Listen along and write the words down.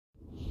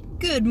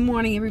Good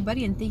morning,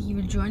 everybody, and thank you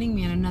for joining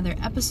me on another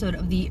episode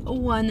of the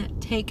One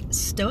Take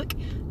Stoic.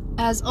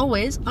 As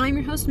always, I'm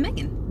your host,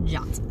 Megan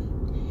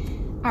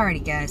Johnson.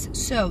 Alrighty, guys,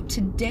 so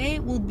today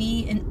will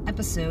be an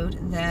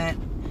episode that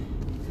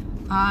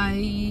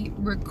I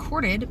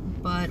recorded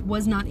but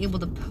was not able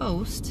to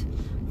post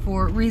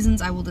for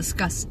reasons I will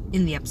discuss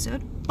in the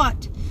episode,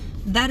 but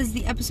that is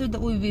the episode that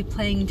we'll be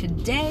playing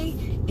today.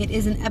 It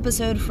is an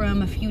episode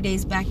from a few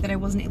days back that I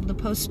wasn't able to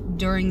post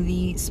during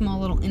the small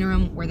little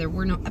interim where there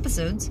were no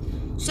episodes.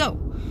 So,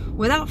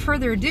 without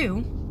further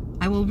ado,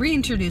 I will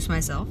reintroduce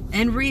myself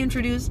and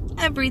reintroduce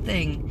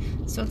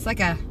everything. So it's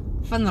like a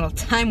fun little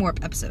time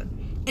warp episode.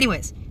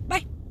 Anyways,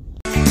 bye!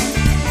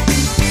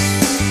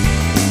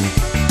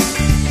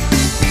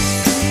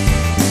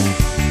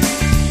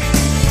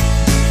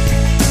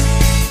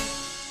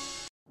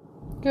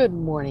 Good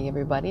morning,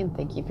 everybody, and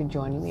thank you for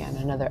joining me on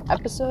another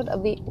episode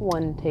of the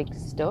One Take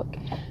Stoic.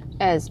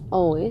 As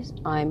always,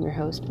 I'm your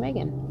host,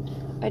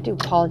 Megan. I do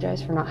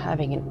apologize for not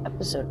having an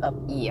episode up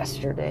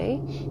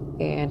yesterday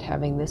and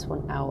having this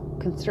one out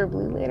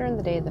considerably later in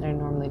the day than I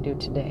normally do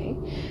today.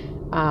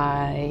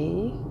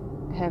 I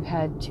have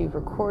had to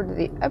record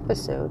the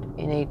episode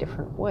in a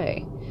different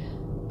way.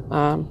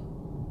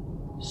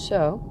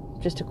 So,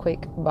 just a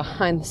quick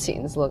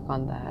behind-the-scenes look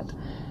on that.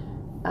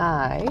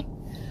 I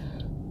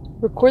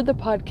record the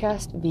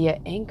podcast via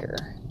Anchor,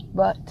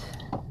 but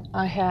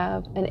I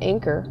have an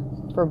Anchor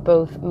for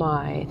both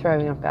my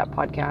Thriving on Fat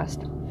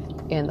podcast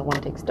and the One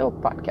Take Stoic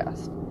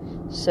podcast.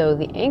 So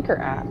the Anchor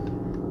app,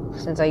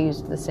 since I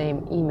used the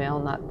same email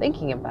not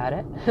thinking about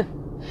it,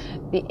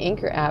 the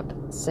Anchor app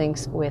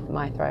syncs with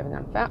my Thriving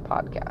on Fat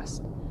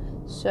podcast.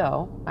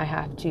 So I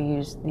have to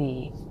use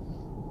the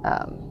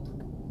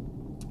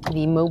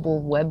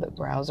mobile web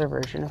browser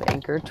version of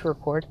Anchor to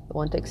record the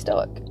One Take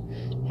Stoic.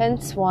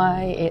 Hence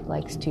why it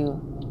likes to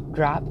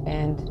drop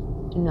and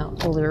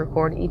not fully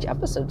record each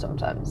episode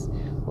sometimes,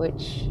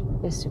 which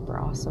is super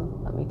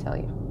awesome, let me tell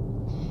you.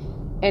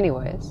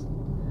 Anyways,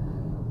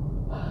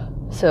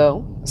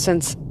 so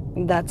since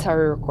that's how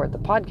we record the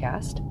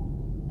podcast,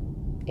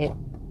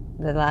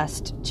 the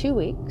last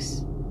 2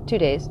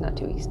 days,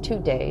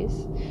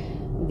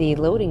 the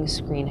loading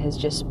screen has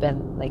just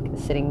been like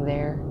sitting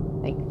there,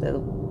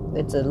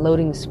 it's a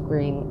loading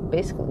screen,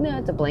 basically. No,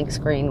 it's a blank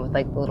screen with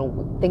like the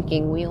little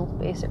thinking wheel,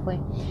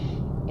 basically.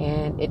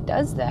 And it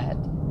does that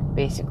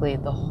basically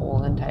the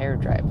whole entire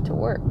drive to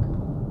work.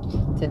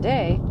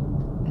 Today,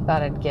 I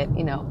thought I'd get,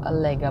 a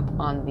leg up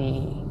on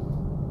the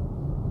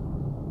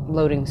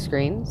loading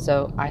screen.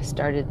 So I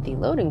started the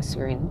loading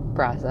screen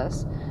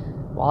process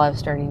while I was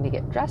starting to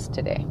get dressed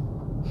today.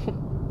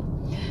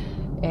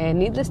 And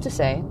needless to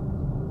say,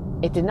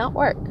 it did not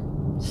work.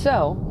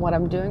 So what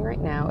I'm doing right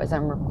now is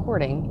I'm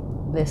recording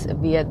this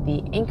via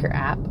the Anchor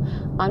app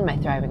on my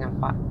Thriving on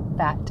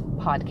Fat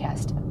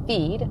podcast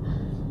feed,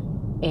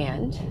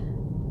 and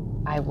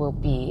I will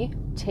be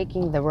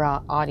taking the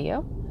raw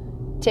audio,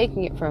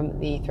 taking it from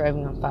the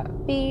Thriving on Fat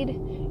feed,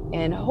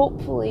 and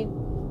hopefully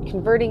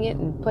converting it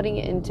and putting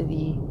it into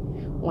the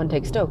One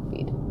Take Stoic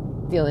feed.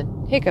 The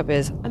only hiccup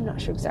is I'm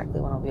not sure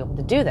exactly when I'll be able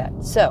to do that.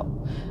 So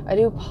I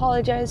do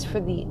apologize for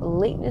the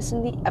lateness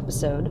in the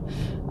episode.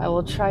 I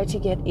will try to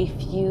get a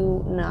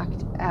few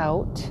knocked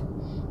out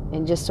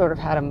and just sort of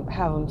have them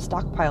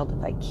stockpiled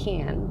if I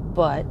can,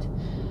 but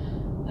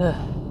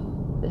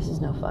this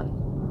is no fun.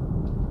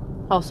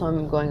 Also,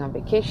 I'm going on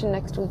vacation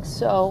next week,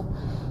 so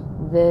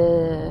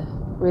the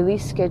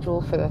release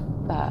schedule for the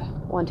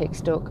One Take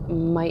Stoic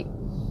might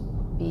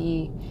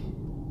be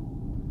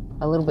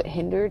a little bit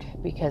hindered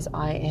because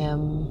I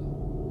am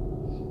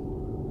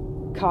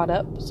caught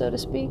up, so to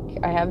speak.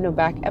 I have no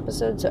back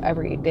episode, so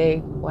every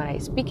day when I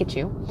speak at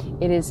you,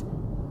 it is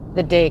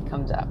the day it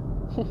comes out.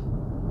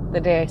 The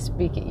day I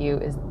speak at you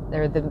is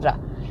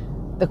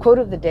the quote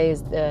of the day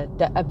is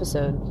the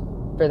episode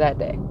for that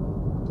day.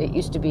 It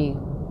used to be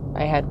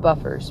I had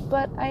buffers,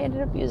 but I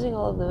ended up using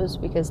all of those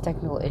because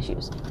technical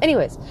issues.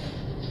 Anyways,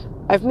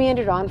 I've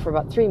meandered on for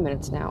about 3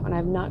 minutes now, and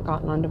I've not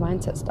gotten onto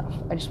mindset stuff.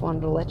 I just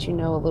wanted to let you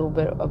know a little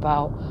bit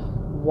about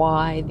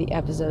why the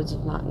episodes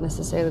have not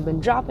necessarily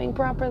been dropping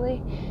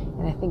properly,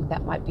 and I think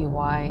that might be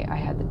why I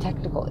had the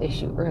technical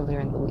issue earlier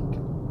in the week.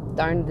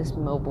 Darn this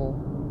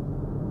mobile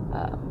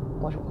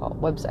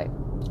website.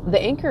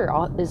 The Anchor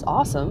is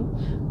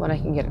awesome when I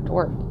can get it to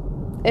work.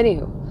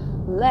 Anywho,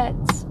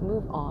 let's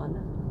move on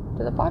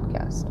to the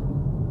podcast.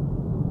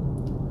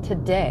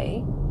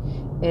 Today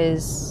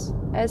is,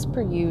 as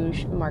per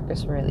usual,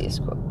 Marcus Aurelius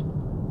quote.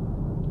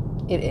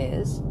 It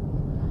is,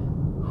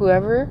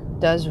 "Whoever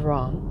does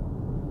wrong,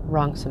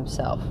 wrongs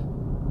himself.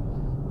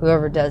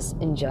 Whoever does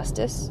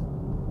injustice,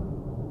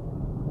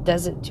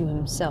 does it to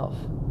himself,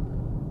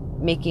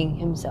 making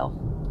himself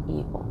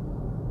evil."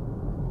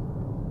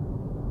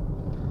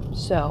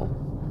 So,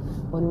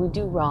 when we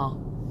do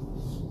wrong,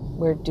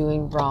 we're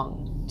doing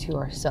wrong to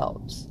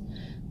ourselves.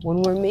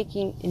 When we're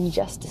making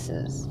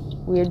injustices,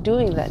 we are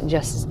doing that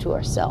injustice to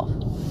ourselves.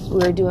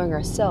 We are doing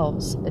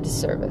ourselves a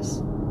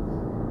disservice.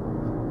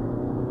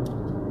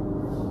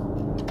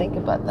 Think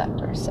about that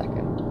for a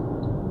second.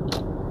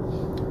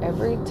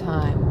 Every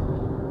time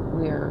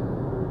we're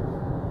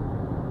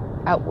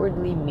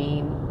outwardly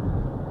mean,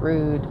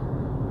 rude,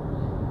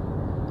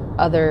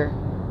 other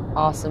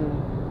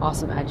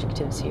awesome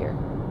adjectives here.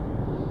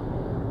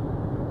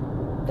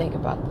 Think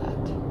about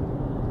that.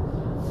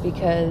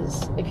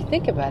 Because if you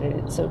think about it,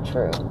 it's so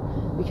true.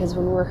 Because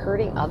when we're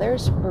hurting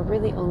others, we're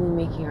really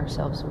only making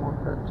ourselves more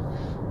hurt.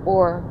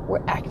 Or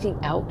we're acting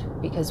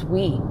out because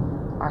we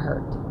are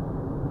hurt.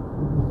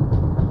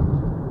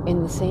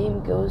 And the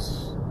same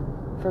goes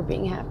for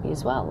being happy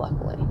as well,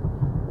 luckily.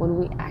 When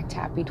we act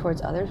happy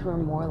towards others, we're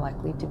more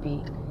likely to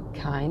be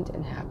kind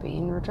and happy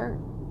in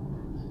return.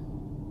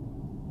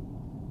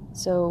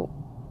 So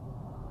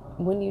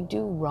when you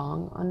do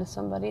wrong onto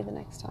somebody the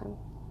next time,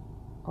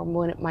 or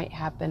when it might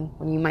happen,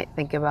 when you might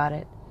think about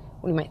it,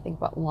 when you might think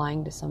about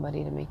lying to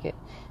somebody to make it,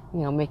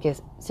 make a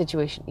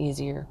situation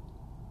easier,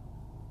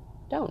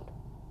 don't.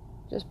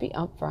 Just be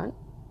upfront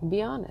and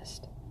be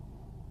honest.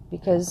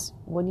 Because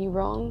when you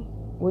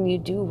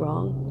do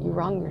wrong, you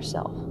wrong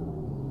yourself.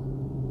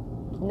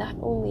 Not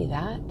only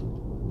that,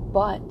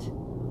 but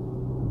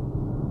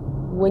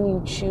when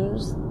you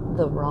choose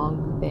the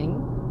wrong thing,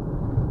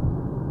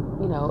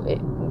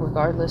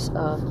 regardless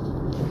of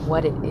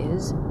what it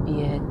is,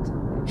 be it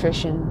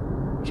nutrition,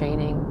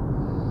 training,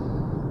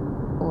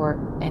 or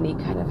any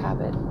kind of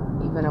habit,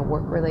 even a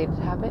work-related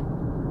habit,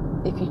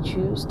 if you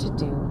choose to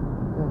do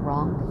the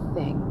wrong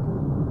thing,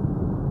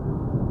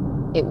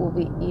 it will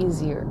be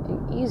easier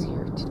and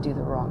easier to do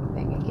the wrong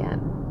thing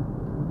again,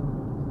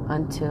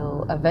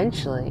 until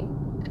eventually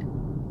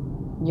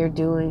you're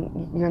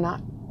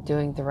not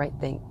doing the right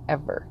thing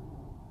ever,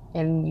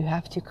 and you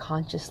have to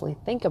consciously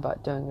think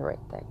about doing the right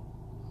thing.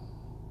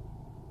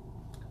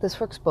 This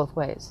works both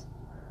ways.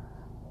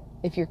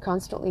 If you're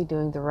constantly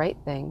doing the right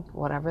thing,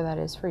 whatever that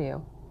is for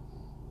you,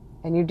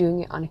 and you're doing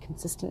it on a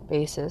consistent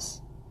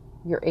basis,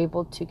 you're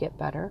able to get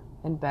better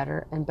and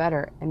better and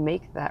better and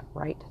make that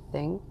right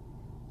thing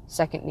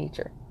second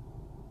nature.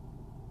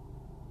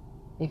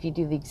 If you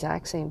do the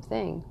exact same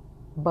thing,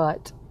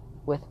 but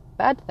with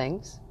bad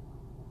things,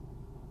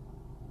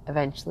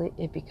 eventually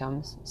it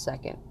becomes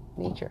second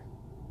nature.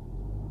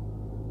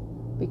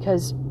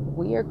 Because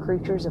we are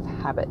creatures of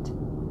habit.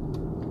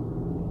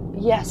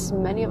 Yes,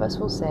 many of us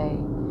will say,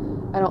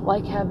 I don't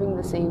like having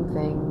the same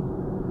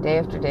thing day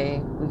after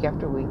day, week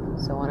after week,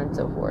 so on and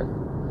so forth.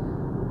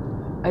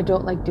 I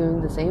don't like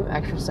doing the same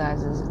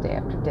exercises day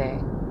after day,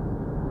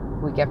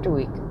 week after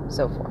week,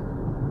 so forth.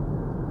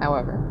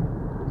 However,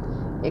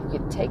 if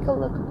you take a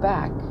look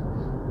back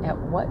at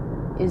what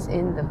is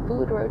in the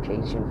food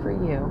rotation for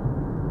you,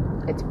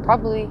 it's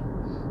probably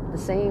the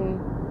same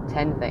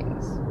 10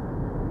 things,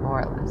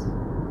 more or less.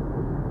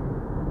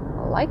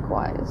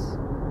 Likewise,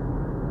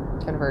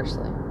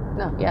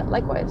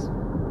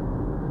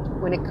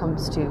 when it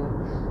comes to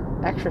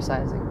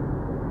exercising,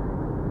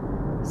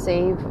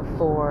 save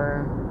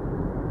for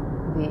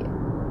the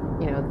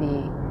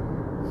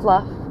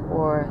fluff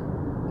or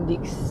the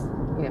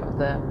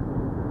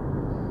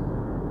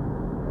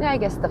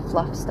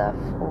fluff stuff,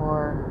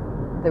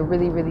 or the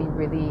really, really,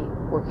 really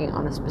working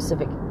on a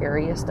specific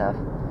area stuff.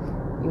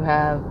 You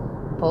have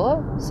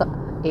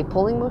a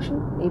pulling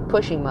motion, a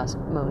pushing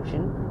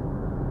motion,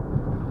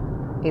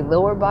 a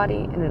lower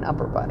body, and an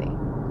upper body.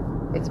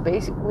 It's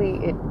basically,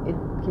 it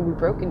can be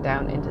broken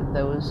down into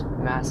those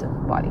massive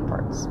body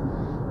parts.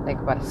 Think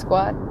about a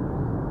squat,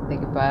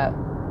 think about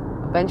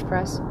a bench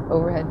press,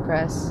 overhead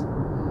press,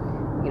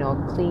 a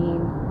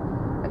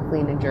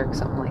clean and jerk,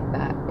 something like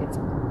that.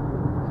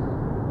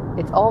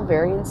 It's all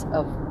variants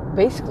of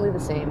basically the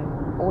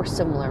same or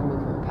similar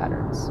movement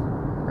patterns.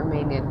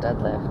 Romanian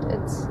deadlift,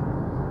 it's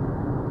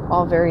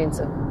all variants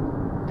of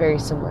very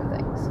similar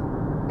things.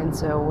 And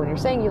so when you're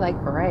saying you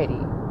like variety,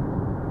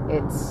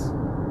 it's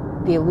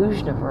the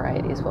illusion of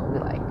variety is what we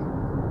like.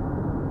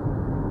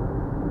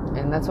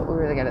 And that's what we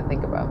really got to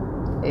think about,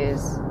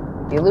 is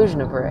the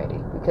illusion of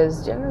variety.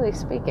 Because generally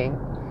speaking,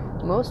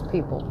 most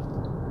people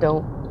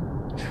don't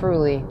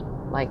truly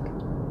like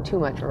too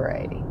much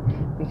variety.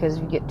 Because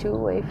if you get too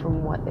away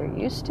from what they're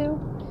used to,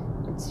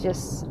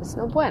 it's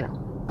no bueno.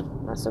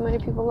 Not so many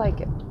people like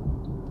it.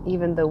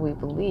 Even though we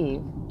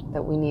believe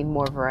that we need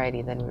more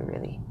variety than we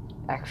really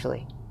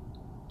actually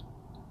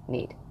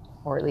need.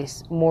 Or at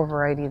least more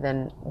variety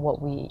than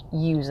what we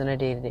use on a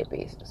day-to-day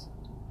basis.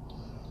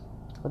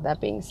 With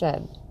that being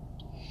said,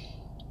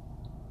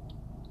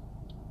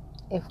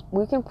 if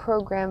we can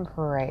program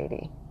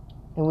variety,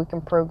 and we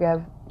can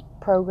program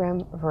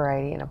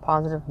variety in a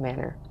positive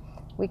manner,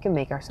 we can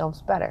make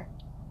ourselves better.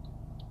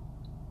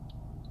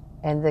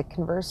 And the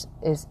converse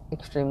is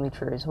extremely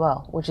true as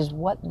well, which is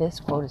what this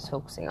quote is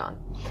focusing on.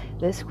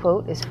 This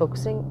quote is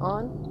focusing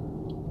on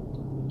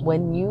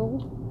when you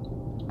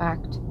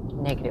act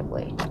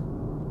negatively,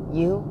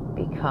 you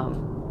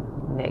become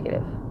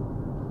negative.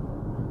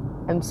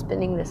 I'm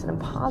spinning this in a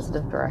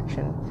positive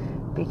direction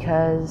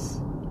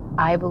because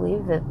I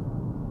believe that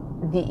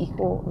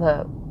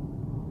the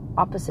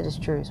opposite is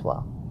true as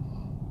well.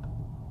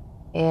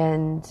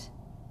 And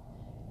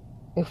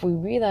if we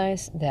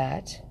realize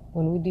that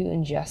when we do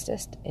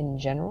injustice in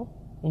general,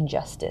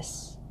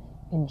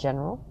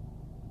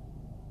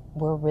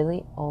 we're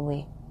really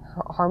only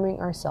harming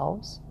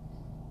ourselves.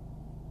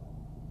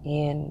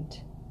 And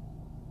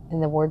in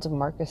the words of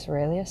Marcus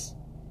Aurelius,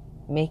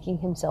 making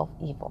himself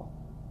evil.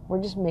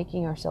 We're just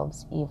making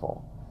ourselves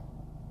evil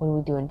when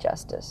we do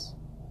injustice.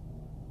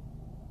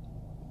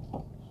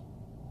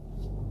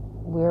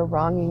 We're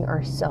wronging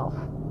ourselves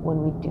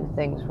when we do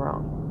things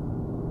wrong.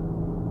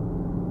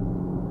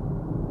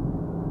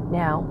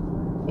 Now,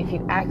 if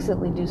you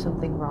accidentally do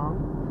something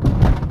wrong,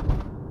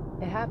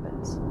 it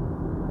happens.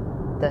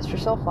 Dust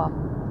yourself up,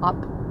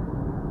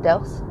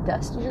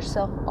 dust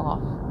yourself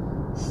off,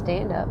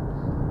 stand up,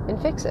 and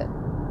fix it.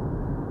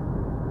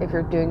 If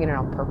you're doing it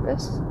on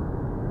purpose,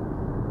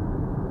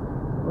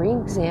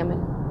 re-examine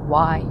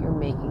why you're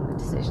making the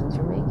decisions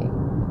you're making.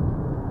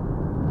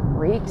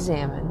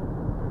 Re-examine.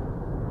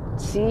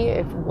 See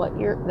if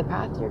the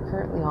path you're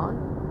currently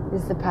on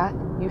is the path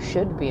you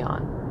should be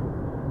on.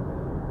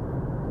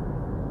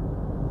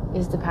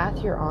 Is the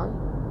path you're on,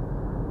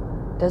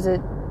 does it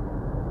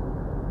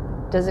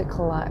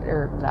collide,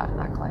 or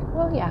not collide?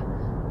 Well, yeah.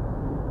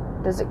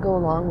 Does it go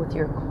along with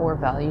your core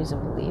values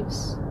and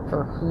beliefs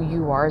for who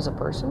you are as a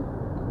person?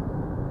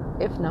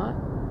 If not,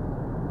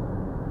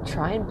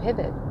 try and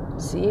pivot.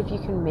 See if you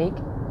can make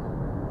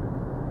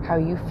how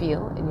you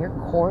feel and your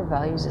core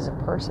values as a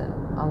person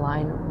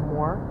align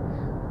more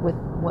with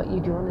what you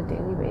do on a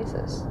daily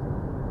basis.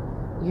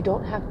 You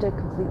don't have to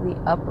completely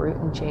uproot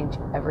and change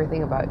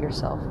everything about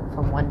yourself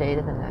from one day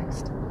to the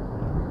next,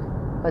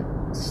 but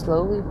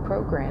slowly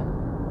program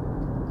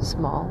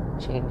small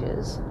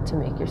changes to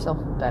make yourself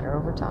better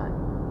over time.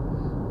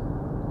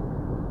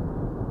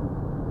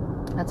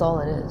 That's all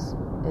it is.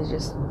 It's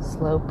just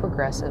slow,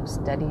 progressive,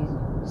 steady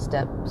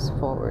steps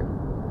forward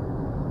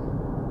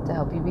to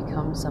help you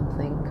become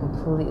something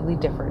completely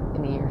different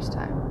in a year's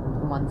time,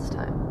 a month's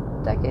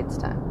time, decades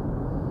time.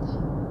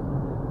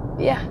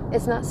 Yeah,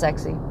 it's not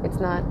sexy. It's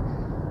not,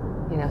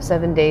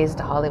 7 days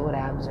to Hollywood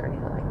abs or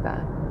anything like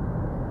that.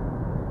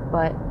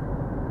 But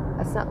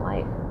that's not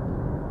life.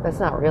 That's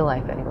not real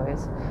life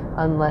anyways,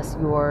 unless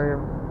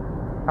you're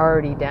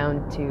already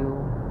down to,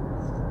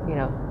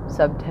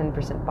 sub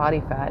 10%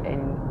 body fat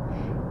and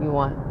you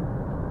want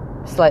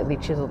slightly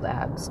chiseled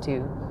abs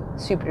to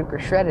super duper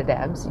shredded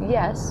abs.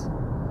 Yes.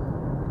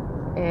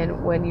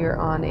 And when you're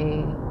on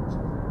a,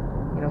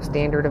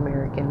 standard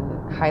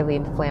American highly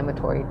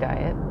inflammatory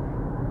diet,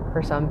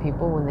 for some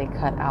people, when they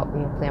cut out the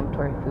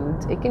inflammatory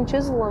foods, it can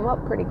chisel them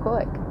up pretty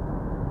quick.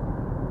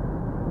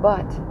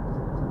 But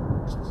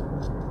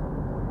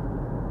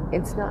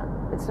it's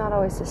not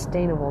always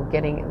sustainable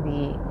getting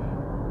the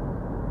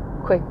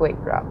quick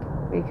weight drop,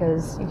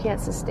 because you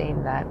can't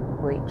sustain that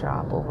weight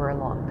drop over a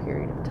long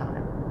period of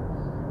time.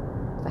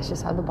 That's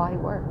just how the body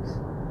works.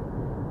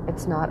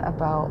 It's not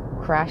about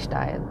crash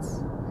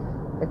diets.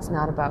 It's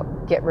not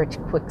about get rich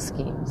quick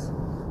schemes.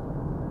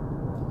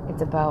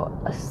 It's about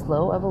a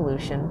slow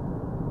evolution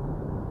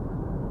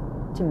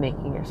to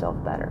making yourself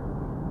better.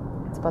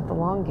 It's about the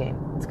long game.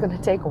 It's going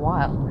to take a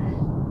while.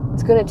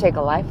 It's going to take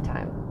a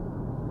lifetime.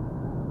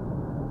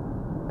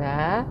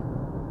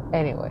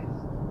 Anyway,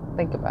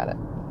 think about it.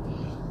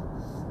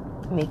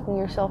 Making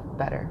yourself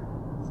better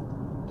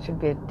should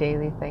be a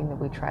daily thing that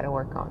we try to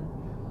work on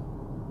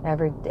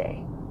every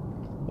day.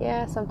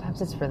 Yeah,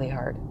 sometimes it's really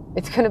hard.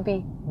 It's going to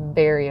be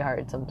very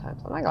hard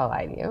sometimes. I'm not going to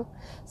lie to you.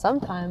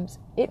 Sometimes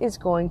it is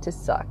going to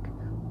suck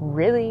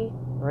really,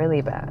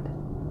 really bad.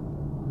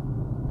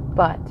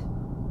 But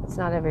it's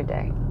not every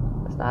day.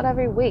 It's not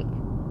every week.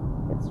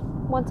 It's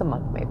once a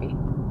month maybe.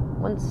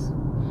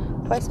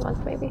 Twice a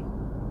month maybe.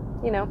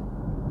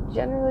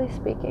 Generally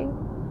speaking,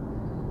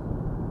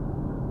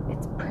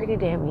 it's pretty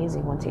damn easy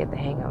once you get the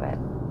hang of it.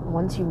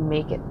 Once you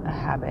make it a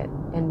habit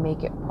and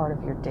make it part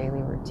of your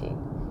daily routine,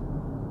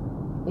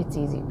 it's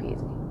easy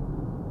peasy.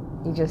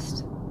 You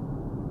just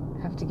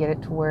have to get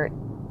it to where it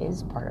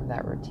is part of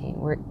that routine,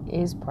 where it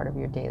is part of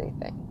your daily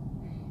thing.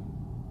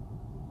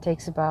 It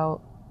takes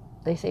about,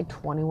 they say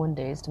 21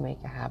 days to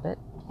make a habit,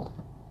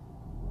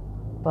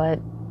 but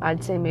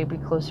I'd say maybe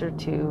closer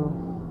to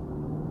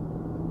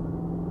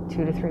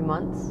 2 to 3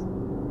 months.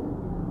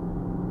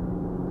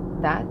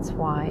 That's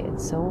why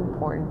it's so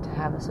important to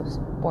have a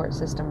support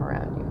system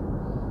around you.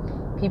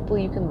 People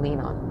you can lean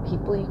on,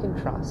 people you can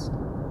trust,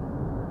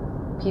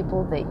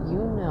 people that you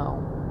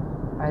know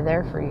are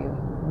there for you,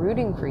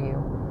 rooting for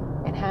you,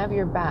 and have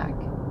your back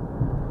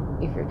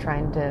if you're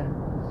trying to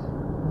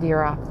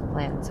veer off the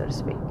plan, so to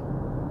speak.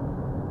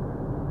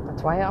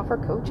 That's why I offer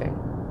coaching.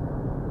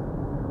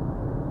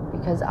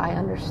 Because I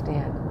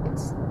understand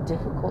it's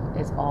difficult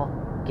as all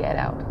get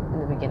out in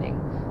the beginning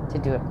to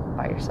do it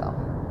by yourself.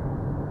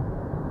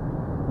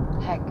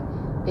 Heck,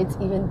 it's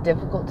even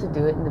difficult to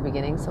do it in the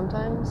beginning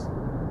sometimes,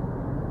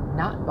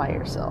 not by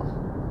yourself.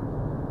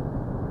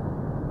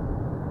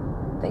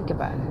 Think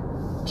about it.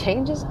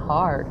 Change is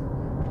hard,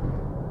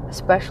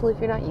 especially if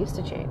you're not used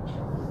to change,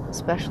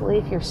 especially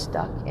if you're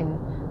stuck in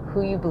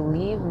who you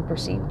believe and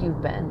perceived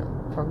you've been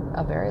for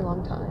a very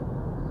long time.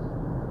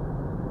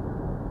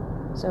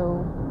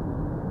 So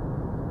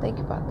think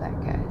about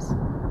that, guys,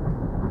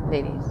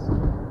 ladies,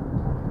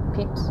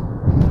 peeps.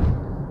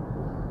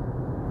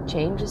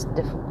 Change is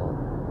difficult.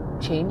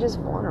 Change is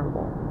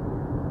vulnerable.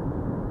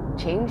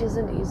 Change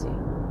isn't easy.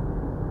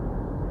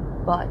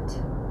 But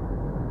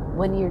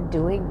when you're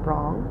doing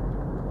wrong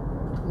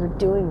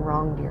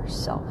to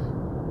yourself.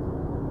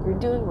 You're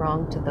doing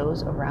wrong to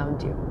those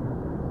around you.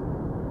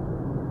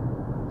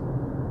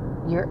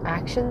 Your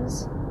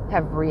actions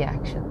have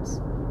reactions,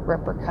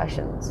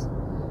 repercussions,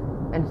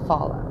 and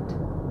fallout.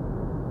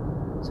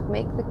 So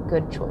make the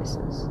good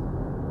choices.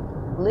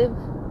 Live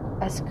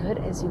as good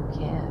as you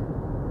can.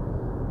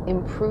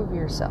 Improve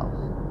yourself.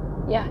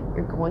 Yeah,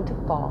 you're going to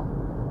fall.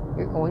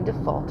 You're going to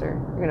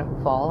falter. You're going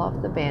to fall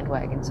off the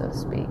bandwagon, so to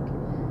speak.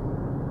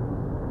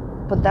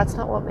 But that's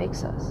not what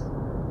makes us.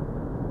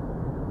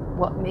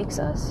 What makes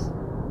us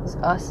is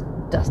us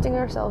dusting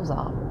ourselves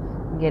off,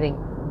 getting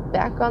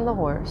back on the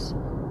horse,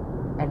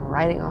 and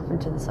riding off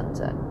into the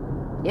sunset.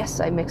 Yes,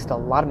 I mixed a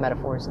lot of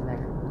metaphors in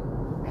there.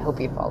 I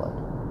hope you followed.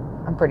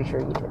 I'm pretty sure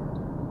you did.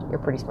 You're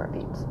pretty smart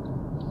peeps.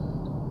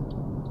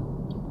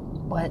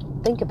 But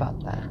think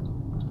about that.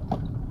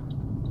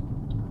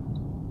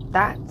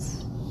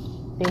 That's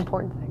the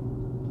important thing.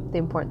 The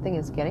important thing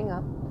is getting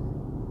up,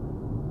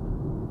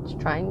 just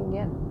trying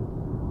again.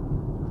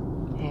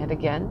 And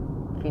again,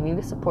 if you need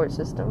a support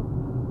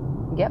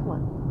system, get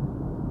one.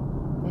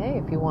 Hey,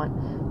 if you want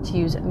to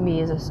use me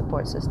as a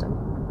support system,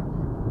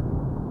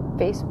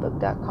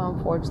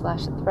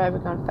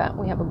 facebook.com/Thriving on Fat.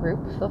 We have a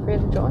group. Feel free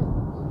to join.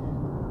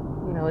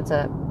 You know, it's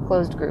a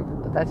closed group,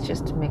 but that's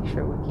just to make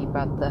sure we keep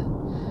out the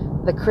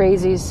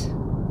crazies.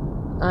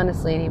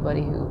 Honestly,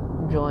 anybody who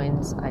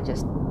joins, I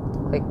just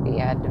click the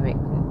ad to make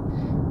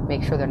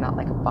sure they're not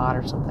like a bot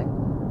or something.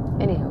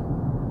 Anywho,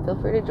 feel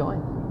free to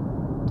join.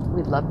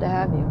 We'd love to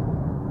have you.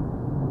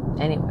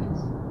 Anyways,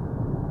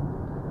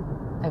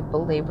 I've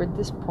belabored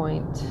this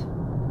point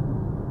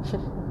a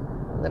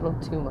little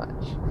too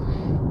much.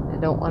 I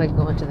don't want to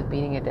go into the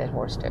beating a dead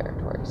horse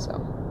territory, so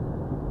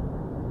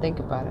think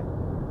about it.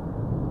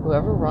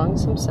 Whoever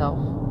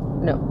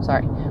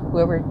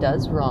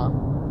does wrong,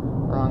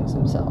 wrongs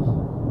himself.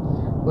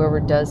 Whoever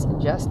does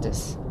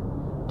injustice,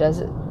 does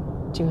it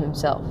to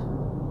himself,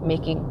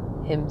 making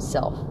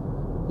himself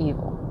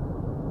evil.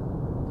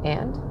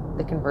 And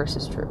the converse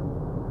is true.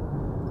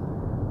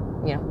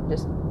 You know,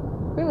 just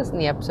re-listen to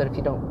the episode if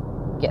you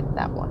don't get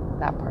that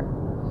part.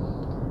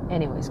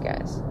 Anyways,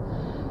 guys.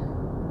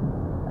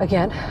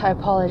 Again, I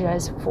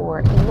apologize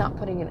for not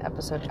putting an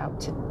episode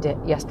out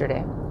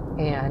yesterday.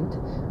 And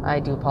I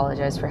do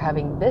apologize for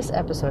having this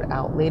episode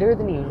out later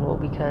than usual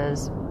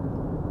because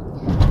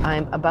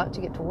I'm about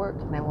to get to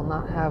work and I will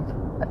not have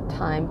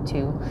time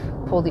to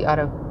pull the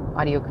audio,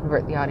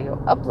 convert the audio,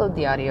 upload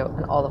the audio,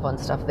 and all the fun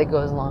stuff that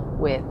goes along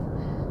with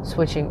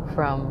switching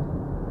from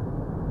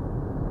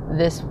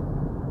this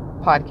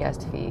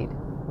podcast feed,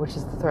 which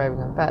is the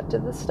Thriving on Fat, to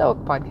the Stoic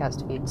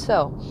podcast feed.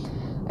 So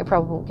I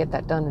probably won't get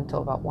that done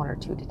until about 1 or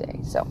 2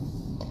 today. So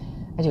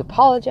I do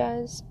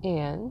apologize,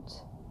 and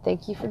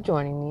thank you for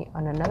joining me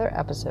on another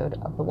episode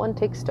of the One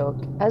Take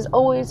Stoic. As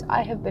always,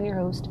 I have been your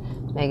host,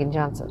 Megan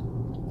Johnson.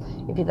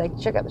 If you'd like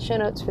to check out the show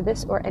notes for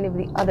this or any of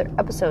the other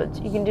episodes,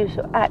 you can do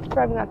so at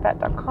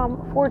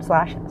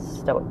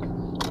thrivingonfat.com/stoic.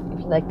 If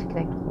you'd like to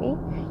connect with me,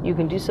 you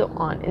can do so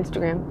on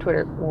Instagram,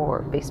 Twitter,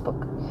 or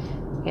Facebook.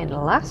 And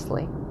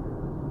lastly,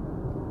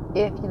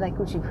 if you like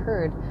what you've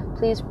heard,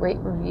 please rate,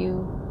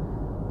 review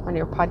on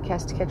your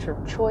podcast catcher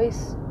of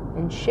choice,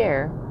 and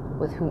share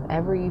with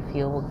whomever you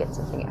feel will get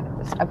something out of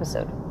this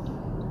episode.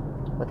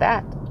 With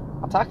that,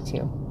 I'll talk to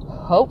you,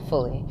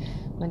 hopefully,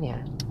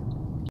 mañana.